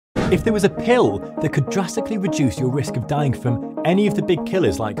If there was a pill that could drastically reduce your risk of dying from any of the big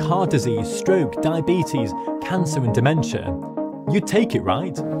killers like heart disease, stroke, diabetes, cancer and dementia, you'd take it,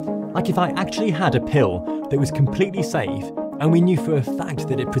 right? Like if I actually had a pill that was completely safe and we knew for a fact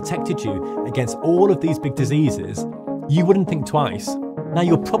that it protected you against all of these big diseases, you wouldn't think twice. Now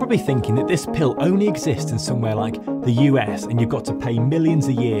you're probably thinking that this pill only exists in somewhere like the US and you've got to pay millions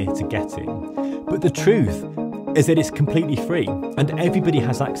a year to get it. But the truth is that it's completely free and everybody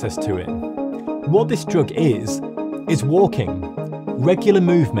has access to it. What this drug is walking. Regular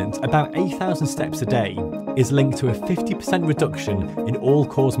movement, about 8,000 steps a day, is linked to a 50% reduction in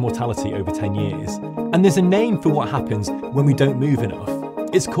all-cause mortality over 10 years. And there's a name for what happens when we don't move enough.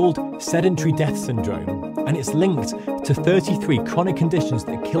 It's called sedentary death syndrome, and it's linked to 33 chronic conditions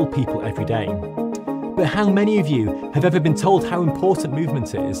that kill people every day. But how many of you have ever been told how important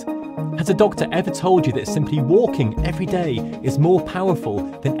movement is? Has a doctor ever told you that simply walking every day is more powerful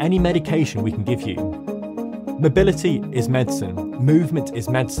than any medication we can give you? Mobility is medicine. Movement is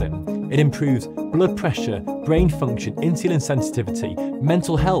medicine. It improves blood pressure, brain function, insulin sensitivity,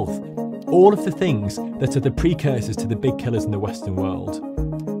 mental health, all of the things that are the precursors to the big killers in the Western world.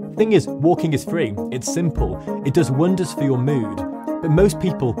 Thing is, walking is free, it's simple, it does wonders for your mood, but most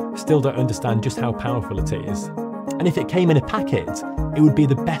people still don't understand just how powerful it is. And if it came in a packet, it would be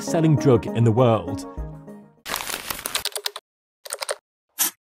the best-selling drug in the world.